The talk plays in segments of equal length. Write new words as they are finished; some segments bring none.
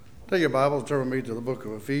Take your Bibles, turn with me to the book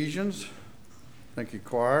of Ephesians. Thank you,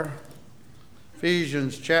 choir.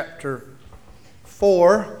 Ephesians chapter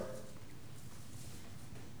 4.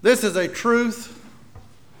 This is a truth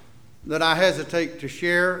that I hesitate to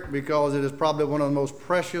share because it is probably one of the most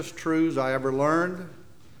precious truths I ever learned.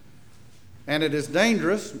 And it is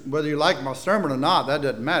dangerous, whether you like my sermon or not, that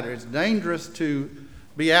doesn't matter. It's dangerous to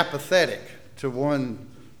be apathetic to one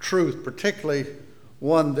truth, particularly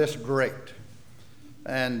one this great.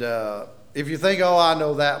 And if you think, oh, I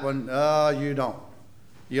know that one, you don't.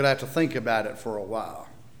 You'll have to think about it for a while.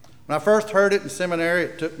 When I first heard it in seminary,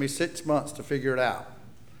 it took me 6 months to figure it out.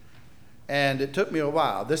 And it took me a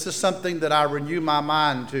while. This is something that I renew my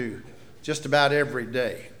mind to just about every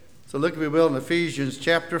day. So look, if you will, in Ephesians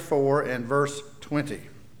chapter 4 and verse 20.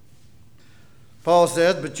 Paul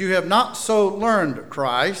says, "But you have not so learned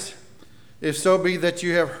Christ, if so be that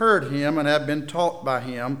you have heard him and have been taught by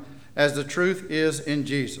him, as the truth is in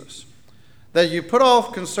Jesus, that you put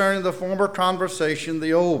off concerning the former conversation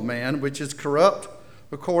the old man, which is corrupt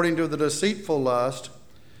according to the deceitful lust,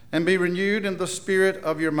 and be renewed in the spirit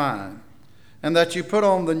of your mind, and that you put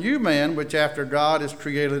on the new man, which after God is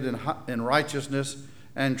created in righteousness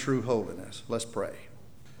and true holiness." Let's pray.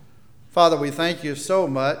 Father, we thank you so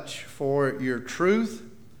much for your truth,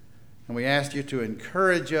 and we ask you to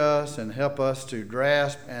encourage us and help us to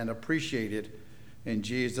grasp and appreciate it. In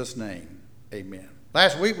Jesus' name, amen.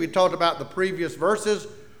 Last week we talked about the previous verses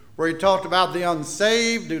where he talked about the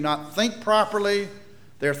unsaved do not think properly.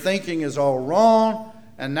 Their thinking is all wrong.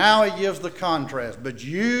 And now he gives the contrast. But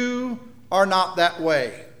you are not that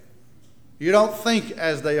way. You don't think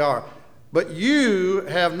as they are. But you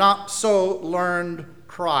have not so learned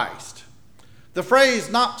Christ. The phrase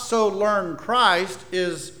 "not so learned Christ"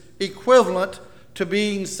 is equivalent to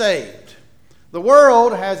being saved. The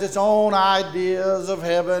world has its own ideas of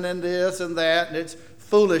heaven and this and that, and it's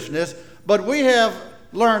foolishness. But we have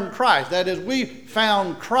learned Christ. That is, we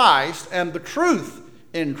found Christ and the truth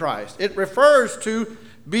in Christ. It refers to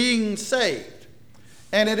being saved.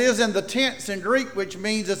 And it is in the tense in Greek, which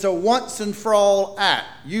means it's a once and for all act.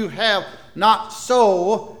 You have not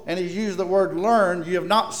so, and he's used the word learned, you have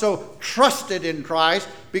not so trusted in Christ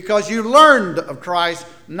because you learned of Christ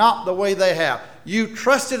not the way they have. You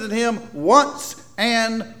trusted in him once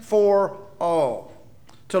and for all.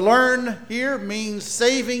 To learn here means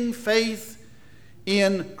saving faith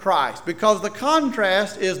in Christ, because the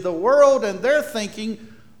contrast is the world and their thinking,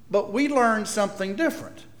 but we learn something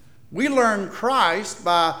different. We learn Christ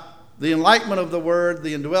by the enlightenment of the Word,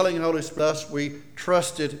 the indwelling Holy Spirit, thus we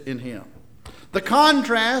trusted in him. The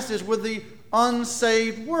contrast is with the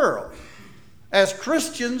unsaved world. As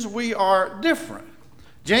Christians, we are different.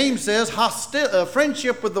 James says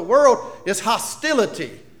friendship with the world is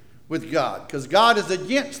hostility with God, because God is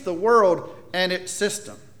against the world and its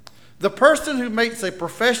system. The person who makes a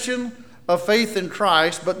profession of faith in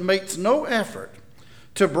Christ but makes no effort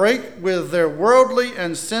to break with their worldly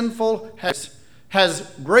and sinful habits has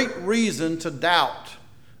great reason to doubt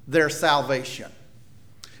their salvation.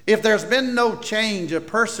 If there's been no change, a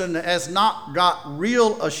person has not got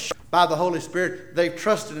real assurance by the Holy Spirit they've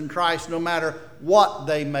trusted in Christ, no matter what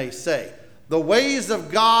they may say. The ways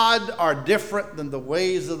of God are different than the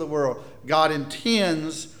ways of the world. God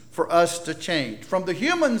intends for us to change. From the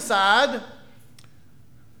human side,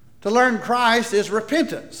 to learn Christ is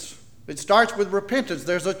repentance. It starts with repentance.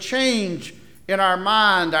 There's a change in our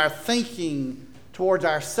mind, our thinking towards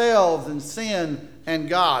ourselves and sin and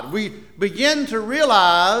God. We begin to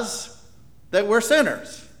realize that we're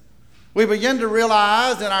sinners. We begin to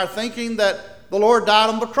realize in our thinking that the Lord died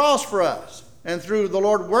on the cross for us. And through the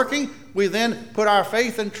Lord working, we then put our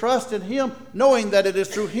faith and trust in him, knowing that it is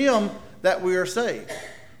through him that we are saved.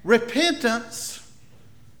 Repentance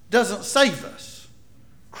doesn't save us.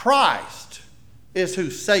 Christ is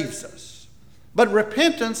who saves us. But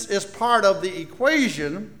repentance is part of the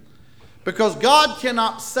equation, because God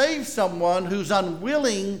cannot save someone who's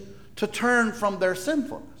unwilling to turn from their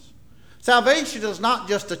sinfulness. Salvation is not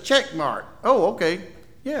just a check mark. Oh, okay,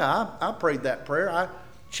 yeah, I prayed that prayer. I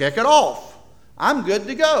check it off. I'm good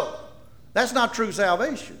to go. That's not true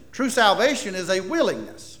salvation. True salvation is a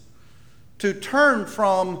willingness to turn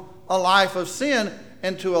from a life of sin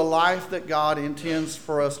into a life that God intends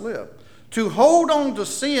for us to live. To hold on to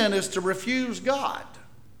sin is to refuse God.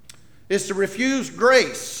 It's to refuse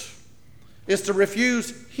grace. It's to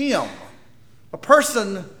refuse him. A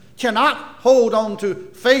person cannot hold on to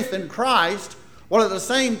faith in Christ while at the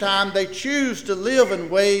same time they choose to live in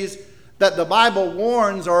ways that the Bible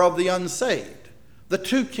warns are of the unsaved. The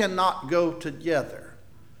two cannot go together.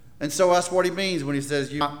 And so that's what he means when he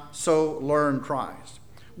says, "You so learn Christ."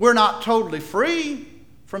 We're not totally free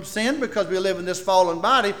from sin because we live in this fallen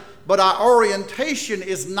body, but our orientation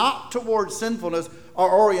is not towards sinfulness. Our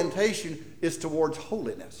orientation is towards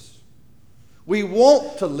holiness. We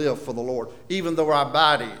want to live for the Lord, even though our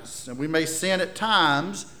bodies, and we may sin at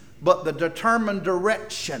times, but the determined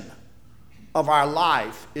direction of our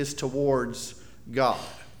life is towards God.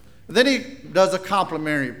 Then he does a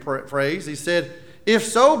complimentary phrase. He said, if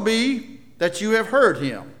so be that you have heard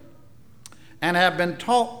him and have been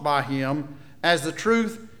taught by him as the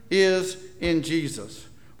truth is in Jesus.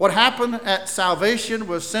 What happened at salvation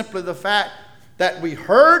was simply the fact that we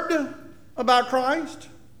heard about Christ,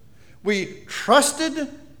 we trusted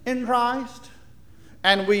in Christ,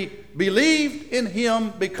 and we believed in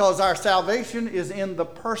him because our salvation is in the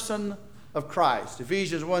person of Christ.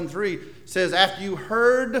 Ephesians 1:3 says, after you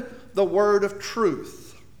heard the word of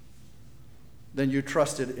truth, then you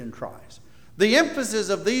trusted in Christ. The emphasis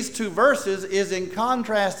of these two verses is in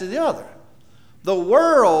contrast to the other. The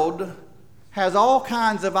world has all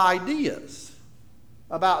kinds of ideas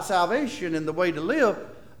about salvation and the way to live,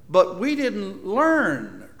 but we didn't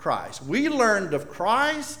learn Christ. We learned of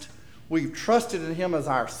Christ, we've trusted in him as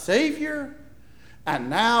our Savior, and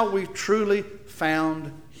now we've truly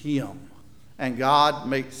found him. And God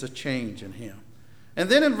makes a change in him. And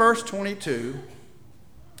then in verse 22,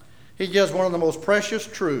 he gives one of the most precious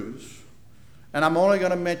truths, and I'm only going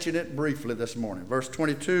to mention it briefly this morning. Verse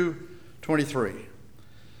 22, 23.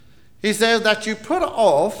 He says that you put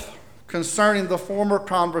off concerning the former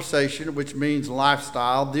conversation, which means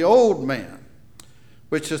lifestyle, the old man,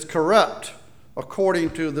 which is corrupt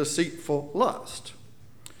according to deceitful lust.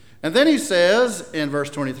 And then he says in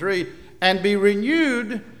verse 23, and be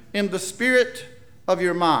renewed in the spirit of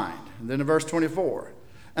your mind. And then in verse 24,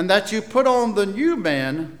 and that you put on the new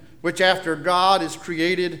man, which after God is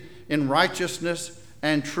created in righteousness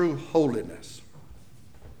and true holiness.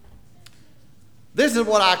 This is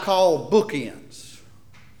what I call bookends.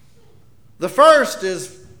 The first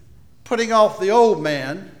is putting off the old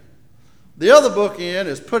man. The other bookend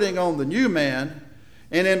is putting on the new man.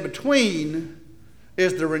 And in between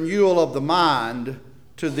is the renewal of the mind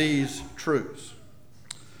to these truths.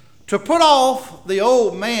 To put off the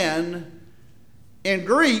old man in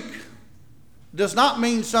Greek does not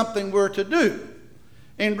mean something we're to do.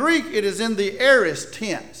 In Greek, it is in the aorist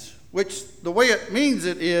tense, which the way it means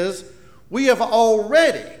it is, we have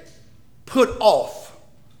already put off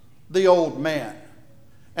the old man.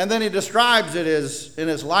 And then he describes it as in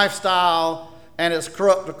his lifestyle and it's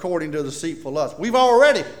corrupt according to deceitful lust. We've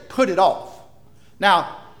already put it off.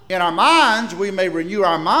 Now, in our minds, we may renew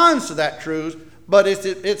our minds to that truth, but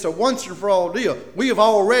it's a once and for all deal. We have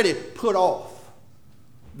already put off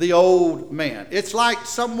the old man. It's like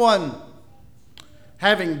someone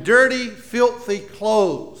having dirty, filthy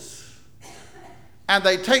clothes, and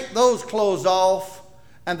they take those clothes off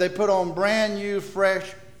and they put on brand new, fresh,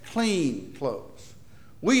 clean clothes.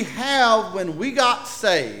 We have, when we got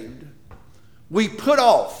saved, we put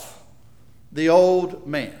off the old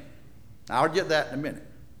man. I'll get that in a minute.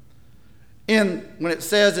 When it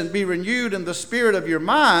says, and be renewed in the spirit of your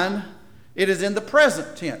mind, it is in the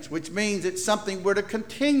present tense, which means it's something we're to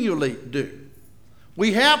continually do.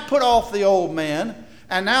 We have put off the old man,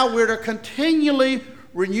 and now we're to continually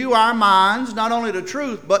renew our minds, not only to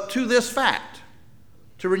truth, but to this fact.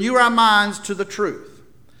 To renew our minds to the truth.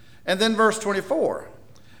 And then verse 24,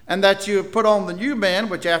 and that you have put on the new man,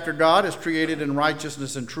 which after God is created in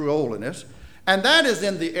righteousness and true holiness. And that is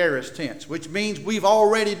in the aorist tense, which means we've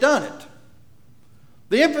already done it.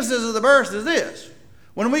 The emphasis of the verse is this.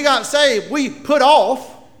 When we got saved, we put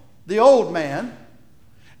off the old man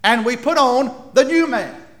and we put on the new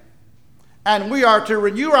man. And we are to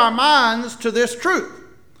renew our minds to this truth.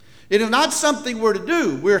 It is not something we're to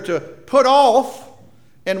do. We're to put off,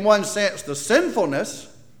 in one sense, the sinfulness,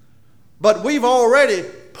 but we've already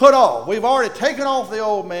put off. We've already taken off the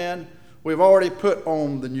old man. We've already put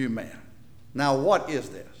on the new man. Now, what is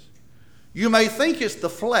this? You may think it's the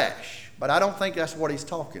flesh, but I don't think that's what he's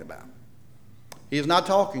talking about. He is not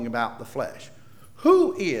talking about the flesh.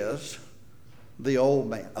 Who is the old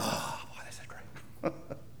man? Oh, boy, that's great. I'm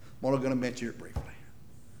only going to mention it briefly.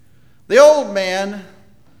 The old man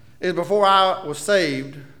is, before I was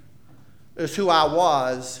saved, is who I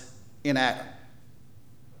was in Adam.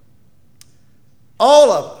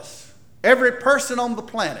 All of us, every person on the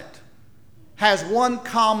planet, has one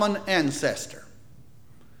common ancestor,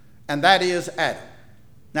 and that is Adam.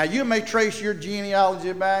 Now, you may trace your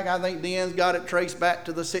genealogy back. I think Dan's got it traced back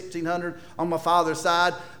to the 1600 on my father's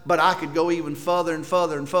side, but I could go even further and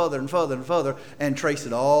further and further and further and further and trace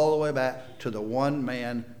it all the way back to the one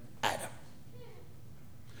man, Adam.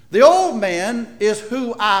 The old man is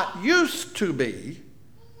who I used to be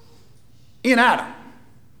in Adam.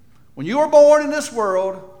 When you are born in this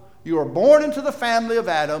world, you are born into the family of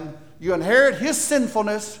Adam. You inherit his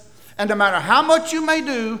sinfulness. And no matter how much you may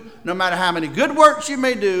do, no matter how many good works you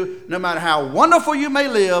may do, no matter how wonderful you may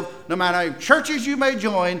live, no matter how many churches you may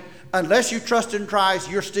join, unless you trust in Christ,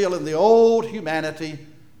 you're still in the old humanity,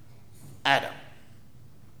 Adam.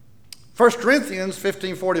 1 Corinthians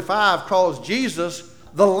 15:45 calls Jesus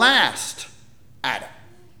the last Adam.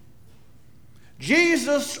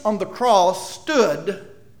 Jesus on the cross stood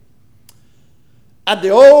at the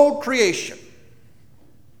old creation.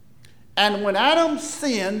 And when Adam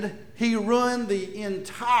sinned, he ruined the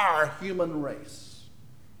entire human race.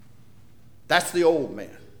 That's the old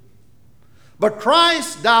man. But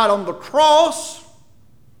Christ died on the cross.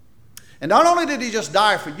 And not only did he just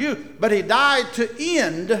die for you, but he died to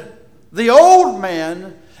end the old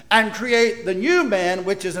man and create the new man,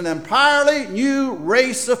 which is an entirely new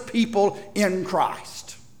race of people in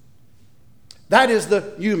Christ. That is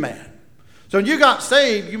the new man. So when you got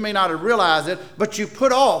saved, you may not have realized it, but you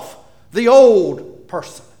put off the old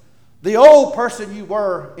person. The old person you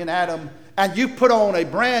were in Adam, and you put on a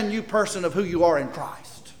brand new person of who you are in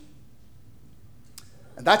Christ.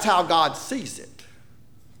 And that's how God sees it.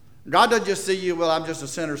 God doesn't just see you, well, I'm just a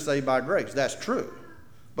sinner saved by grace. That's true.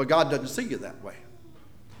 But God doesn't see you that way.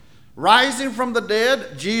 Rising from the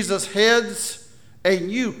dead, Jesus heads a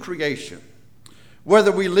new creation.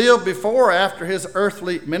 Whether we live before or after his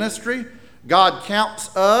earthly ministry, God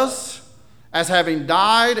counts us as having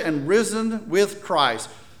died and risen with Christ.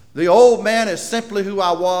 The old man is simply who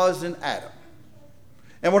I was in Adam.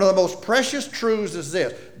 And one of the most precious truths is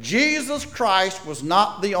this: Jesus Christ was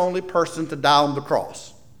not the only person to die on the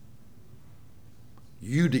cross.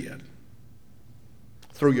 You did,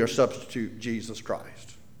 through your substitute, Jesus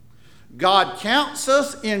Christ. God counts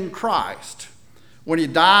us in Christ when he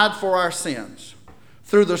died for our sins.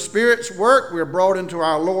 Through the Spirit's work, we're brought into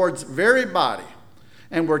our Lord's very body,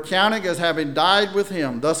 and we're counted as having died with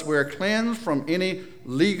him. Thus, we're cleansed from any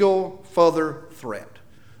legal further threat.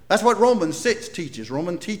 That's what Romans 6 teaches.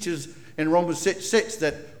 Romans teaches in Romans 6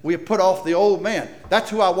 that we have put off the old man. That's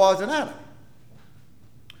who I was in Adam.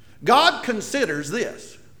 God considers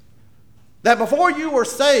this, that before you were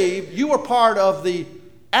saved, you were part of the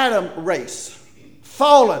Adam race,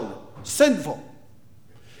 fallen, sinful.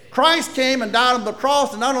 Christ came and died on the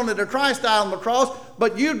cross, and not only did Christ die on the cross,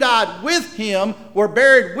 but you died with him, were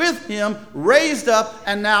buried with him, raised up,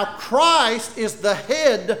 and now Christ is the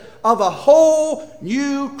head of a whole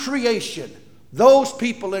new creation. Those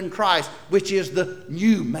people in Christ, which is the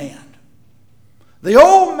new man. The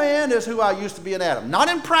old man is who I used to be in Adam. Not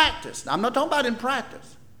in practice. I'm not talking about in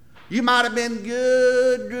practice. You might have been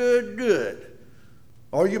good.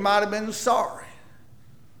 Or you might have been sorry.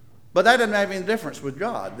 But that doesn't have any difference with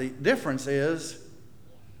God. The difference is,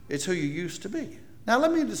 it's who you used to be. Now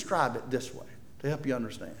let me describe it this way to help you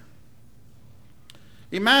understand.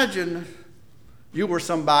 Imagine you were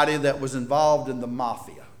somebody that was involved in the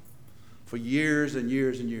mafia for years and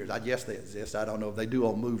years and years. I guess they exist. I don't know if they do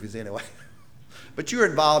on movies anyway. But you're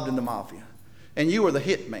involved in the mafia. And you were the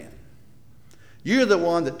hit man. You're the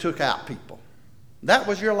one that took out people. That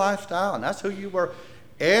was your lifestyle, and that's who you were.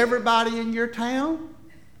 Everybody in your town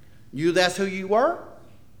knew that's who you were.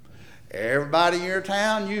 Everybody in your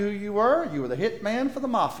town knew who you were. You were the hit man for the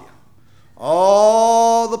mafia.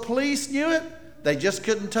 All the police knew it. They just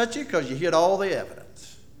couldn't touch you because you hid all the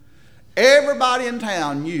evidence. Everybody in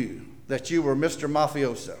town knew that you were Mr.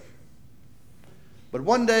 Mafioso. But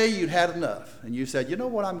one day you'd had enough, and you said, you know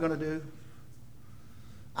what I'm going to do?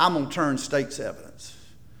 I'm going to turn state's evidence,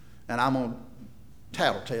 and I'm going to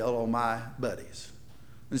tattletale on my buddies.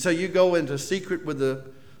 And so you go into secret with the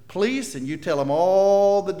police, and you tell them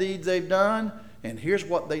all the deeds they've done, and here's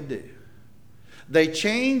what they do. They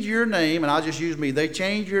change your name, and I'll just use me. They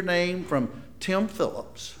change your name from Tim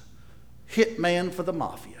Phillips, hitman for the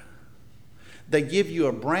mafia. They give you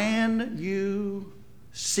a brand new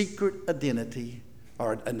secret identity,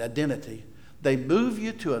 or an identity. They move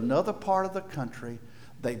you to another part of the country.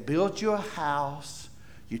 They build you a house.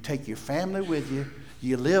 You take your family with you.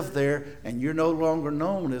 You live there, and you're no longer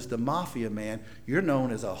known as the mafia man. You're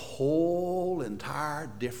known as a whole entire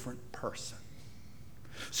different person.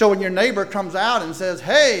 So when your neighbor comes out and says,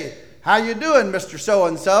 hey, how you doing, Mr.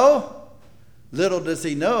 So-and-so? Little does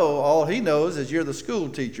he know, all he knows is you're the school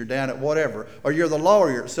teacher down at whatever, or you're the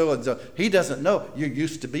lawyer at so-and-so. He doesn't know you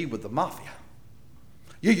used to be with the mafia.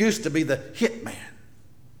 You used to be the hit man.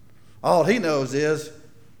 All he knows is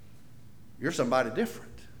you're somebody different.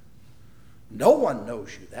 No one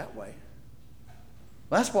knows you that way.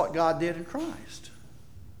 That's what God did in Christ.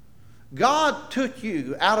 God took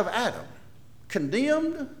you out of Adam,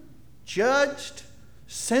 condemned, judged,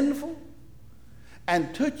 sinful,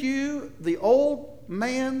 and took you, the old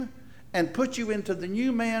man, and put you into the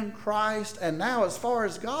new man, Christ. And now, as far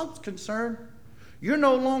as God's concerned, you're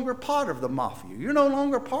no longer part of the mafia. You're no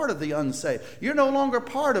longer part of the unsaved. You're no longer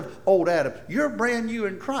part of old Adam. You're brand new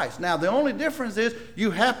in Christ. Now, the only difference is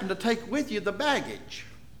you happen to take with you the baggage.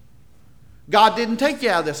 God didn't take you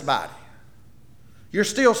out of this body. You're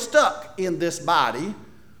still stuck in this body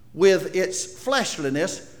with its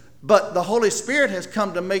fleshliness, but the Holy Spirit has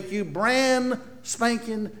come to make you brand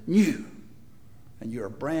spanking new. And you're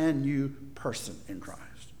a brand new person in Christ.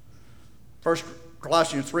 1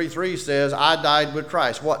 Colossians 3:3 says, I died with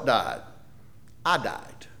Christ. What died? I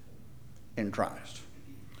died in Christ.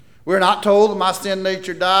 We're not told that my sin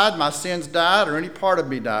nature died, my sins died, or any part of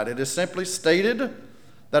me died. It is simply stated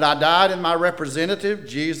that I died in my representative,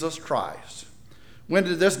 Jesus Christ. When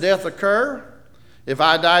did this death occur? If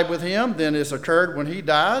I died with him, then it's occurred when he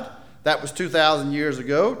died. That was 2,000 years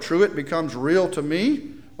ago. True, it becomes real to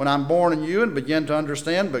me when I'm born in you and begin to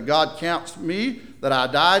understand, but God counts me that I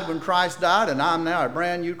died when Christ died, and I'm now a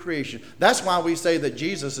brand new creation. That's why we say that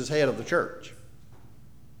Jesus is head of the church.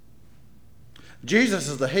 Jesus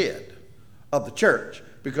is the head of the church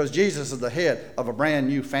because Jesus is the head of a brand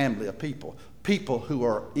new family of people, people who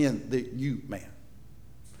are in the new man.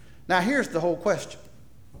 Now here's the whole question.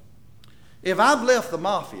 If I've left the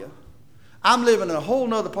mafia, I'm living in a whole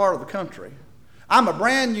nother part of the country, I'm a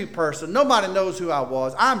brand new person, nobody knows who I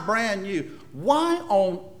was, I'm brand new, why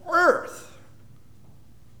on earth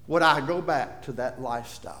would I go back to that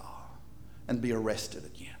lifestyle and be arrested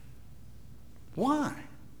again? Why?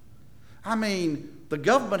 I mean, the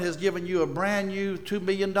government has given you a brand new $2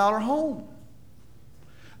 million home.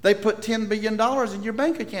 They put $10 billion in your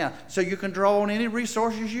bank account so you can draw on any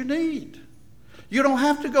resources you need. You don't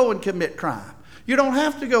have to go and commit crime. You don't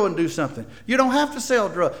have to go and do something. You don't have to sell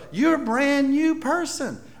drugs. You're a brand new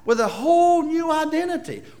person with a whole new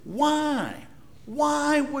identity. Why?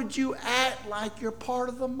 Why would you act like you're part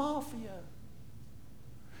of the mafia?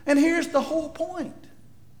 And here's the whole point.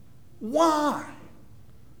 Why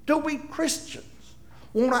do we Christians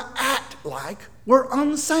want to act like we're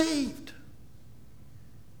unsaved?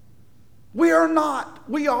 We are not.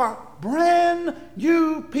 We are brand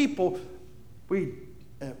new people.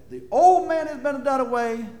 The old man has been done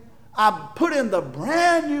away. I put in the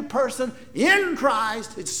brand new person in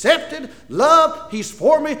Christ, accepted, loved, he's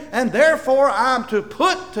for me, and therefore I'm to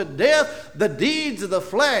put to death the deeds of the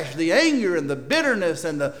flesh, the anger and the bitterness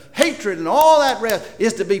and the hatred and all that rest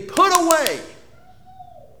is to be put away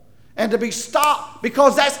and to be stopped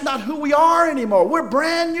because that's not who we are anymore. We're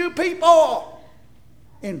brand new people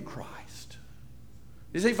in Christ.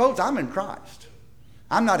 You see, folks, I'm in Christ.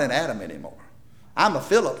 I'm not in Adam anymore. I'm a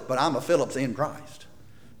Philip, but I'm a Phillips in Christ.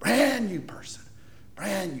 Brand new person.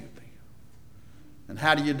 Brand new people. And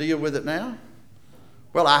how do you deal with it now?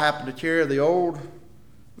 Well, I happen to carry the old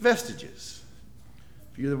vestiges.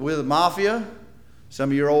 If you're with the mafia, some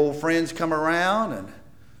of your old friends come around and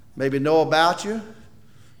maybe know about you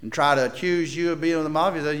and try to accuse you of being in the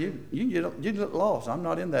mafia. Say, you get lost. I'm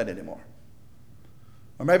not in that anymore.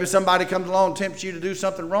 Or maybe somebody comes along and tempts you to do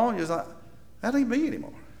something wrong. You're like, that ain't me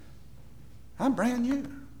anymore. I'm brand new.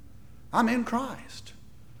 I'm in Christ.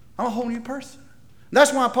 I'm a whole new person. And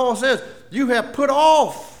that's why Paul says, you have put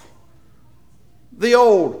off the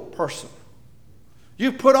old person.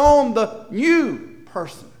 You put on the new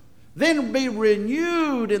person. Then be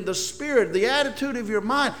renewed in the spirit, the attitude of your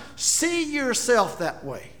mind. See yourself that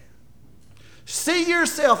way. See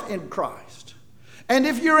yourself in Christ. And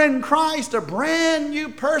if you're in Christ, a brand new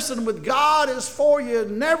person with God is for you,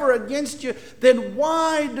 never against you, then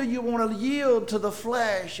why do you want to yield to the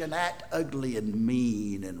flesh and act ugly and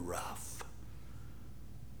mean and rough?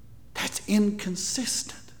 That's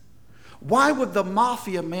inconsistent. Why would the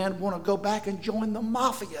mafia man want to go back and join the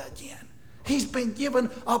mafia again? He's been given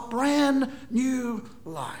a brand new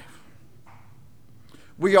life.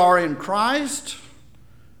 We are in Christ,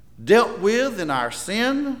 dealt with in our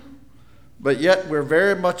sin, but yet we're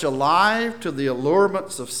very much alive to the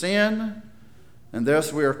allurements of sin, and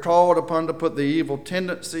thus we are called upon to put the evil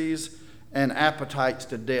tendencies and appetites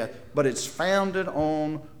to death. But it's founded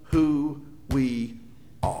on who we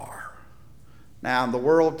are. Now, in the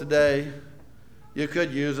world today, you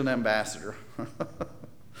could use an ambassador.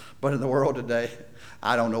 But in the world today,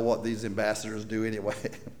 I don't know what these ambassadors do anyway.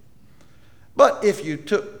 But if you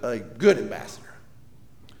took a good ambassador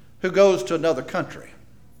who goes to another country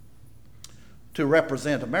to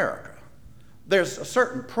represent America, there's a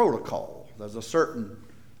certain protocol. There's a certain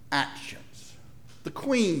actions. The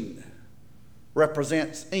Queen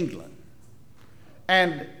represents England.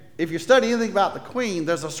 And if you study anything about the queen,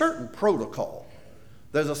 there's a certain protocol.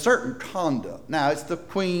 There's a certain conduct. Now, it's the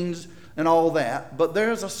queens and all that, but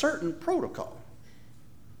there's a certain protocol.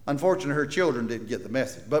 Unfortunately, her children didn't get the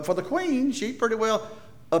message. But for the queen, she pretty well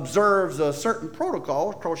observes a certain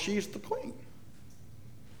protocol because she's the queen.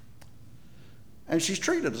 And she's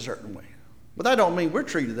treated a certain way. But that don't mean we're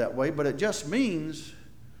treated that way, but it just means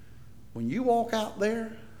when you walk out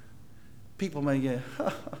there, people may go,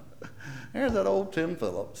 there's that old Tim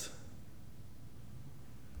Phillips.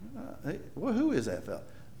 Well, who is that fellow?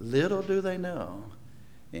 Little do they know,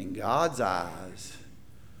 in God's eyes,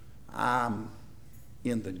 I'm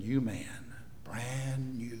in the new man,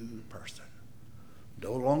 brand new person.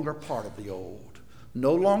 No longer part of the old.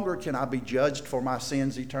 No longer can I be judged for my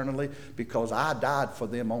sins eternally because I died for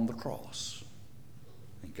them on the cross.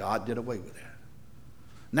 And God did away with that.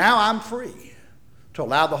 Now I'm free to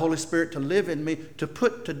allow the Holy Spirit to live in me, to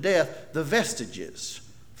put to death the vestiges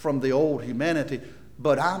from the old humanity.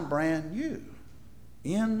 But I'm brand new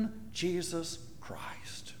in Jesus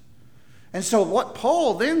Christ. And so what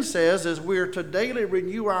Paul then says is we're to daily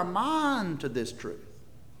renew our mind to this truth.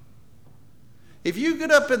 If you get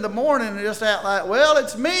up in the morning and just act like, well,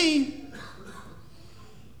 it's me,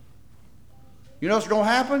 you know what's going to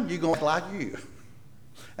happen? You're going to act like you.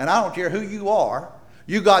 And I don't care who you are.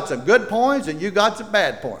 You got some good points and you got some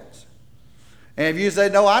bad points. And if you say,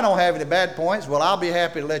 no, I don't have any bad points, well, I'll be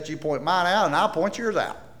happy to let you point mine out and I'll point yours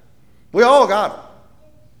out. We all got them.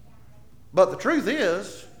 But the truth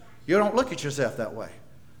is, you don't look at yourself that way.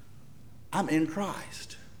 I'm in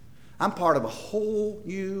Christ. I'm part of a whole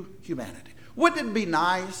new humanity. Wouldn't it be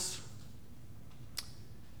nice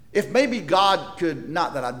if maybe God could,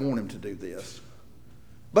 not that I'd want him to do this,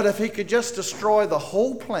 but if he could just destroy the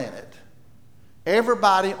whole planet,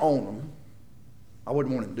 everybody on them, I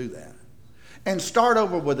wouldn't want him to do that, and start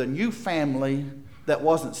over with a new family that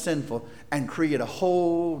wasn't sinful and create a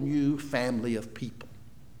whole new family of people.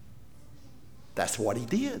 That's what he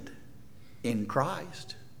did in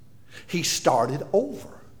Christ. He started over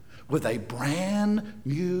with a brand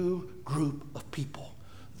new group of people.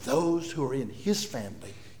 Those who are in his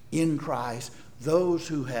family, in Christ. Those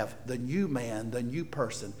who have the new man, the new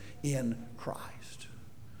person in Christ.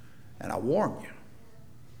 And I warn you,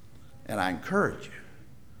 and I encourage you,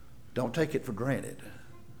 don't take it for granted,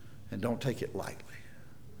 and don't take it lightly.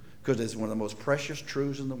 Because it's one of the most precious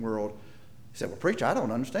truths in the world. He said, well, preacher, I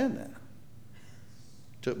don't understand that.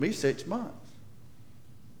 Took me 6 months.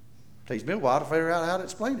 Takes me a while to figure out how to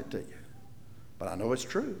explain it to you. But I know it's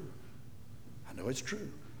true. I know it's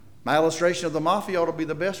true. My illustration of the mafia ought to be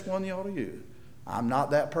the best one you ought to use. I'm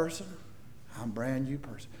not that person. I'm a brand new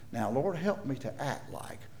person. Now, Lord, help me to act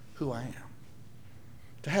like who I am.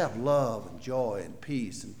 To have love and joy and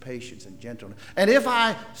peace and patience and gentleness. And if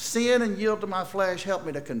I sin and yield to my flesh, help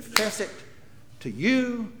me to confess it to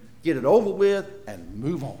you, get it over with, and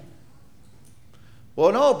move on.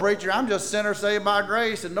 Well, no, preacher, I'm just a sinner saved by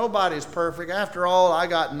grace and nobody's perfect. After all, I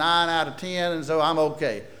got 9 out of 10 and so I'm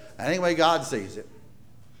okay. Anyway, God sees it.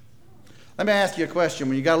 Let me ask you a question.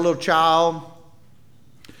 When you got a little child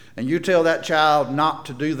and you tell that child not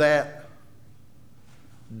to do that,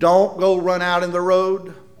 don't go run out in the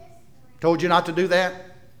road. Told you not to do that,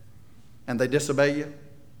 and they disobey you.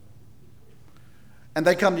 And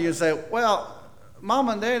they come to you and say, well, Mom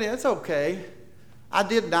and Daddy, it's okay. I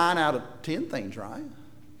did 9 out of 10 things right.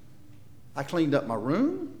 I cleaned up my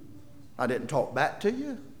room. I didn't talk back to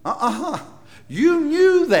you. You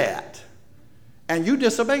knew that, and you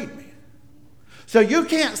disobeyed me. So you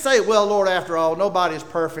can't say, well, Lord, after all, nobody's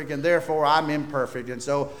perfect, and therefore I'm imperfect, and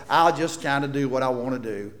so I'll just kind of do what I want to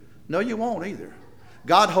do. No, you won't either.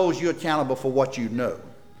 God holds you accountable for what you know.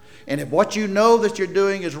 And if what you know that you're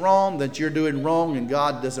doing is wrong, that you're doing wrong, and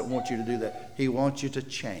God doesn't want you to do that. He wants you to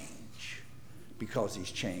change because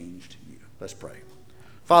he's changed you. Let's pray.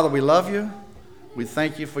 Father, we love you. We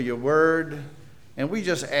thank you for your word. And we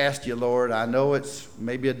just ask you, Lord, I know it's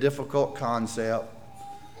maybe a difficult concept.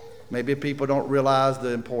 Maybe people don't realize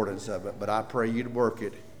the importance of it, but I pray you'd work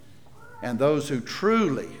it. And those who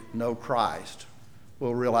truly know Christ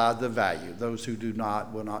will realize the value. Those who do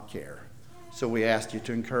not will not care. So we ask you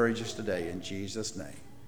to encourage us today in Jesus' name.